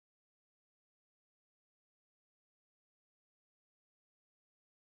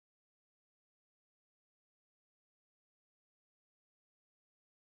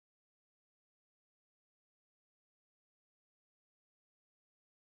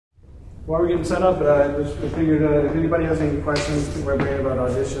While we're getting set up, I figured if anybody has any questions, pick my brain about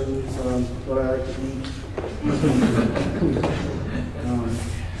auditions, what I like to eat.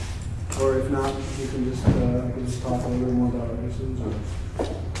 Or if not, you can just I can just talk a little bit more about auditions or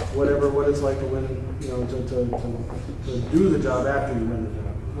whatever, what it's like to win, to do the job after you win the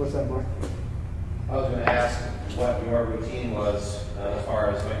job. What's that, Mark? I was going to ask what your routine was as far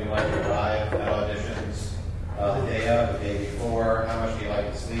as when you like to arrive at auditions, the day of, the day before. How much do you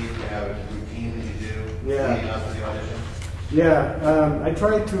like to sleep? Do you have a routine that you do leading up to the audition? Yeah, I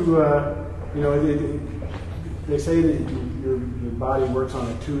try to, they say that your body works on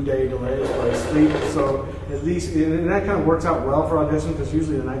a 2-day delay as far as sleep, so at least, and that kind of works out well for audition, because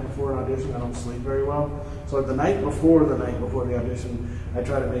usually the night before an audition I don't sleep very well. So the night before the audition, I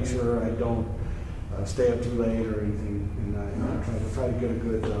try to make sure I don't stay up too late or anything, and I try to get a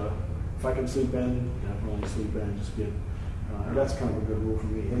good, if I can sleep in, definitely sleep in, just get, that's kind of a good rule for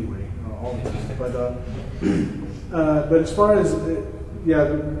me anyway, all the time. But as far as,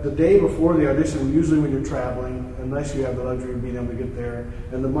 the day before the audition, usually when you're traveling, unless you have the luxury of being able to get there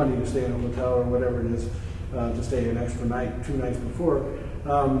and the money to stay in a hotel or whatever it is, to stay an extra night, 2 nights before,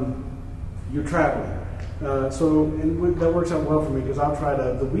 you're traveling. That works out well for me because I'll try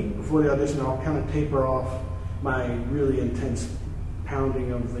to, the week before the audition, I'll kind of taper off my really intense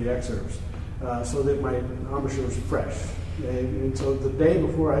pounding of the excerpts so that my embouchure is fresh. And so the day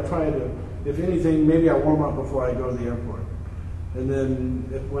before, I try to, if anything, maybe I warm up before I go to the airport. And then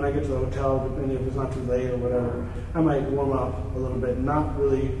when I get to the hotel, depending if it's not too late or whatever, I might warm up a little bit, not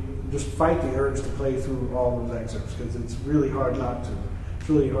really just fight the urge to play through all those excerpts because it's really hard not to. It's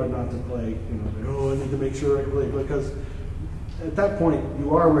really hard not to play, I need to make sure I play, because at that point,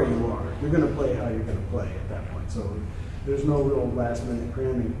 you are where you are. You're going to play how you're going to play at that point. So there's no real last minute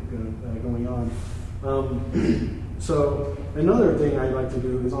cramming going on. So another thing I like to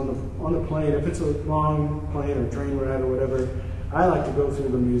do is on the plane, if it's a long plane or train ride or whatever, I like to go through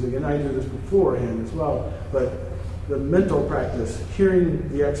the music, and I do this beforehand as well, but the mental practice, hearing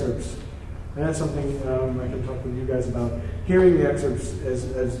the excerpts, and that's something I can talk with you guys about, hearing the excerpts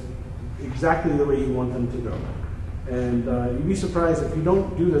as exactly the way you want them to go. And you'd be surprised if you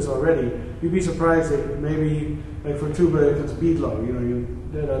don't do this already, you'd be surprised that maybe, like for tuba, if it's beat low, you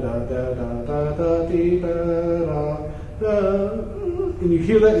da da da da da da da dee, da da da, and you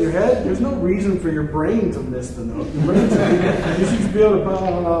hear that in your head, there's no reason for your brain to miss the note. Your brain should be able to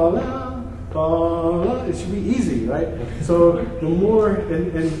it should be easy, right? So the more,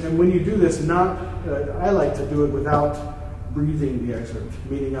 and when you do this, I like to do it without breathing the excerpt,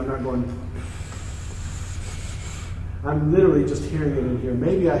 meaning I'm not going, I'm literally just hearing it in here.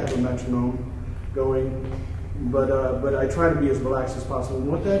 Maybe I have a metronome going, but I try to be as relaxed as possible. And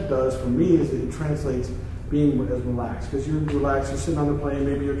what that does for me is it translates being as relaxed, because you're relaxed, you're sitting on the plane,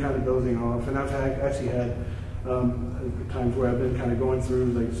 maybe you're kind of dozing off, and I've actually had times where I've been kind of going through,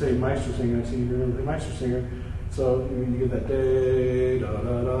 like say Meistersinger, I see you're the Meistersinger, so you get that day, da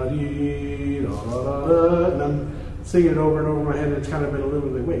da da dee, da da da da, and I'm singing it over and over in my head, and it's kind of been a little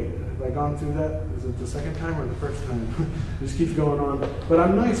bit like, wait, have I gone through that? Is it the second time or the first time? It just keeps going on. But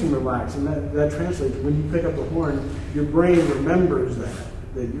I'm nice and relaxed, and that translates. When you pick up the horn, your brain remembers that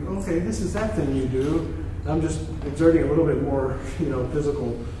you, okay, this is that thing you do. I'm just exerting a little bit more,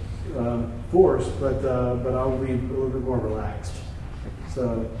 physical force, but I'll be a little bit more relaxed.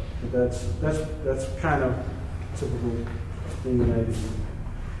 So that's kind of a typical thing that I do.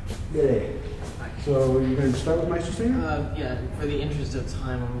 Yay. So you're going to start with Meistersinger? Yeah, for the interest of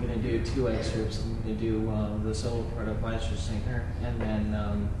time, I'm going to do 2 excerpts. I'm going to do the solo part of Meistersinger, and then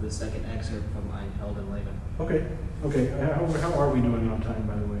the second excerpt from Ein Held in Leben. Okay. How are we doing on time,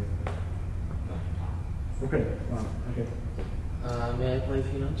 by the way? Okay. Wow. Okay. May I play a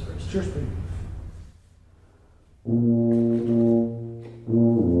few notes first? Sure, please.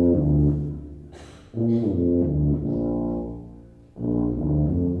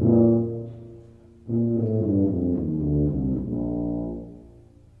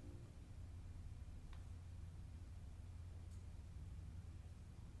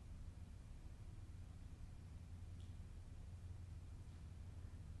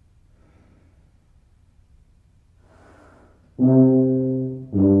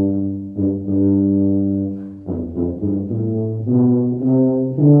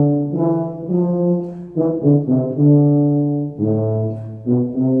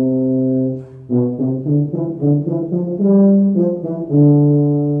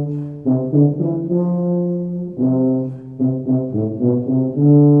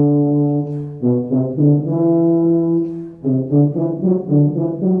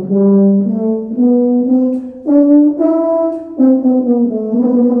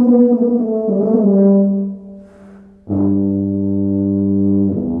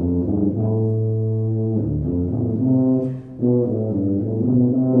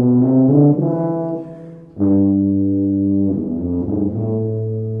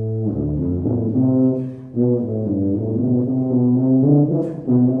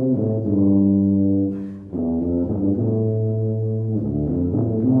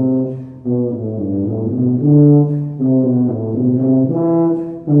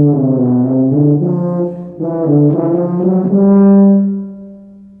 Yeah,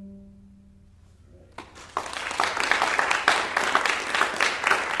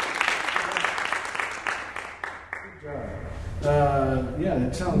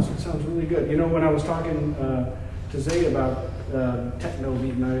 it sounds really good. You know, when I was talking to Zay about techno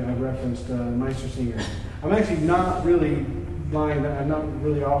beat, and I referenced Meistersinger. I'm actually not really blind. I'm not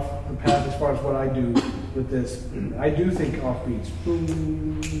really off the path as far as what I do with this. I do think off beats. Boom,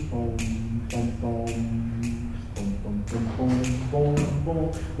 boom, boom, boom, boom, boom, boom, boom,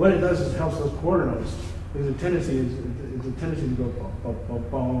 boom. What it does is it helps those quarter notes. There's a tendency to go bum, bum,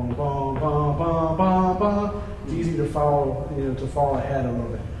 bum, bum, bum, bum, bum, bum. It's easy to follow, to fall ahead a little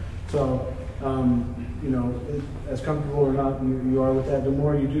bit. So, as comfortable or not you are with that, the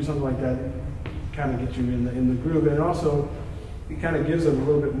more you do something like that, it kind of gets you in the groove, and also it kind of gives them a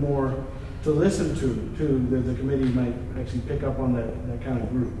little bit more to listen to. Too, the committee might actually pick up on that kind of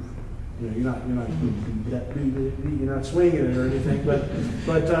groove. You're not swinging it or anything, but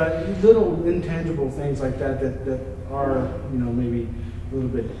little intangible things like that are maybe a little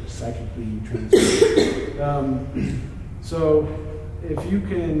bit psychically transmitted. So if you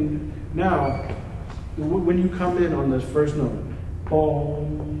can now, when you come in on this first note,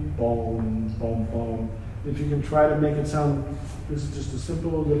 boom, boom, boom, boom. If you can try to make it sound, this is just a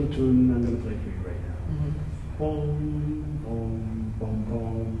simple little tune I'm going to play for you right now. Boom, boom, boom,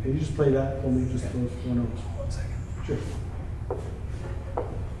 boom. Can you just play that for me? Just those four notes. 1 second. Sure.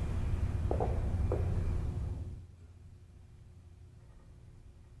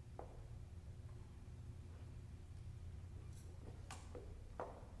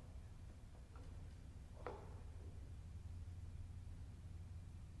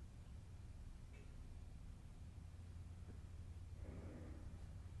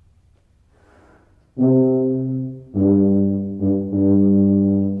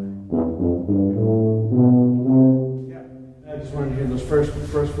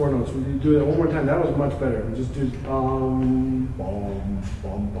 First four notes. When you do that one more time, that was much better. We just do boom, boom,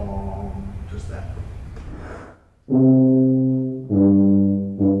 boom, just that. Boom,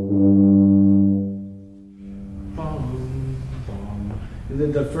 boom. And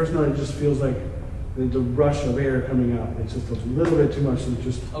then the first note, it just feels like the rush of air coming out. It's just a little bit too much. So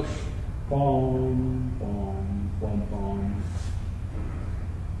just boom, boom, boom, boom.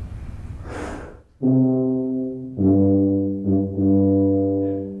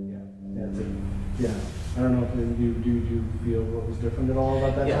 I don't know if you feel what was different at all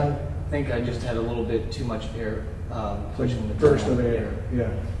about that time? I think I just had a little bit too much air pushing the burst of air. Yeah,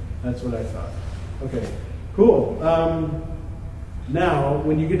 that's what I thought. Okay, cool. Now,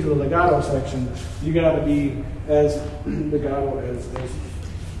 when you get to the legato section, you got to be as legato as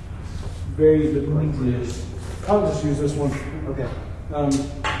very like this. I'll just use this one. Okay.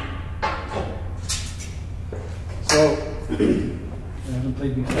 So I haven't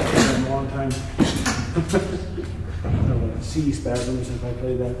played guitar in a long time. I don't know, C spasms if I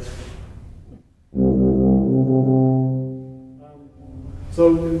play that.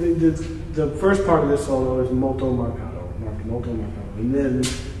 So the first part of this solo is molto marcato, and then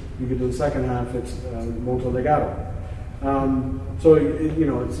you get to the second half, it's molto legato. So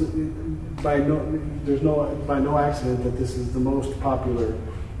it's by no accident that this is the most popular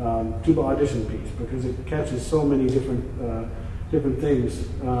tuba audition piece, because it catches so many different things.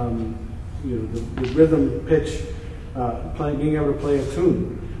 The rhythm, pitch, being able to play a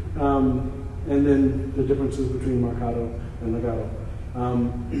tune, and then the differences between marcato and legato.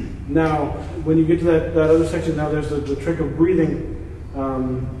 Now, when you get to that other section, now there's the trick of breathing.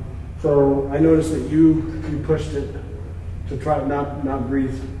 So I noticed that you pushed it to try not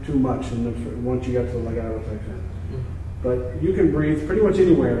breathe too much once you got to the legato section. But you can breathe pretty much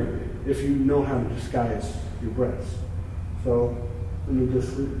anywhere if you know how to disguise your breaths. So let me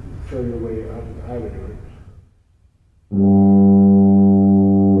just show you the way I would do it.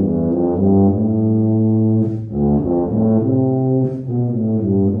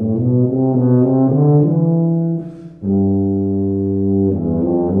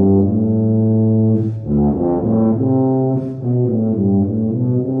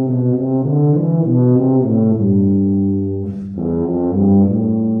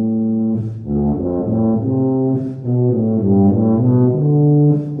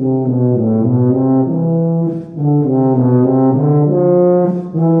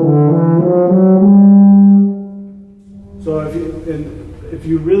 If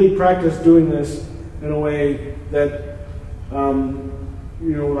you really practice doing this in a way that,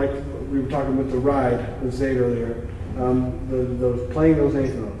 like we were talking with the ride with Zayd earlier, playing those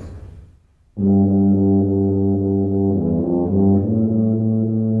eighth notes.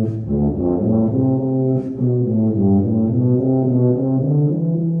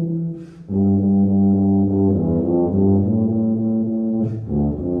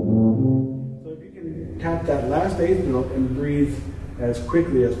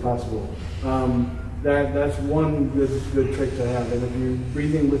 quickly as possible. That's one good trick to have. And if you're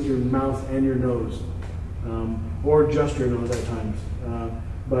breathing with your mouth and your nose, or just your nose at times.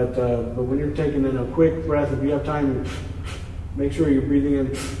 But when you're taking in a quick breath, if you have time, make sure you're breathing in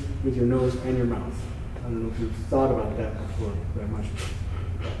with your nose and your mouth. I don't know if you've thought about that before very much.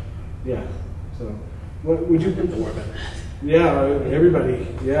 Yeah. So, what would you? Yeah, everybody.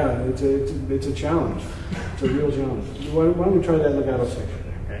 Yeah, it's a challenge. It's a real challenge. Why don't we try that legato section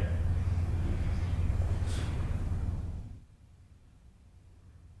there? Okay.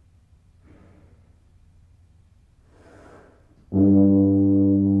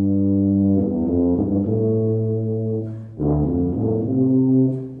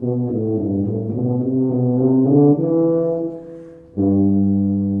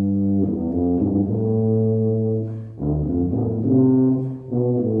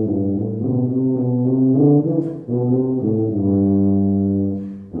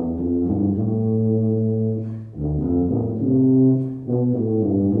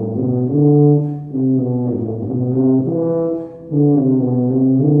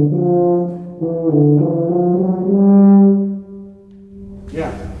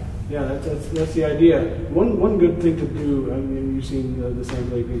 That's the idea. One good thing to do, I mean, you've seen the same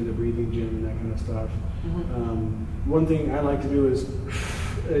lately in the breathing gym and that kind of stuff. One thing I like to do is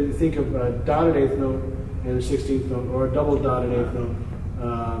think of a dotted eighth note and a 16th note, or a double dotted eighth note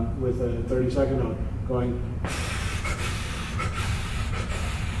with a 32nd note going.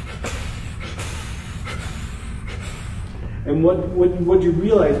 And what you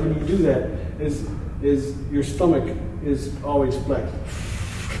realize when you do that is your stomach is always flexed.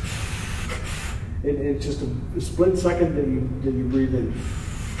 It's just a split second that you breathe in.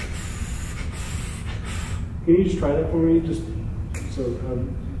 Can you just try that for me? Just so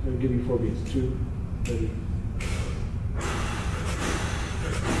I'll give you 4 beats. 2, 3.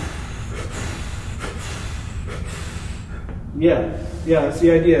 Yeah, that's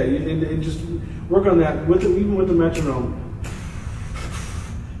the idea. And just work on that even with the metronome.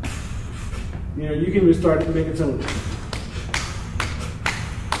 You know, you can just start making some.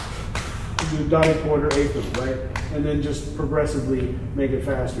 Do dotted quarter, eighth note, right? And then just progressively make it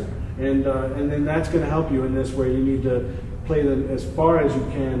faster. And then that's going to help you in this where you need to play them as far as you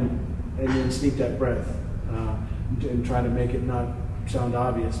can and then sneak that breath and try to make it not sound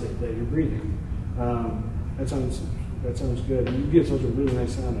obvious that you're breathing. That sounds good. You get such a really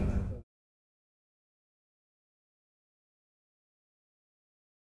nice sound out of that.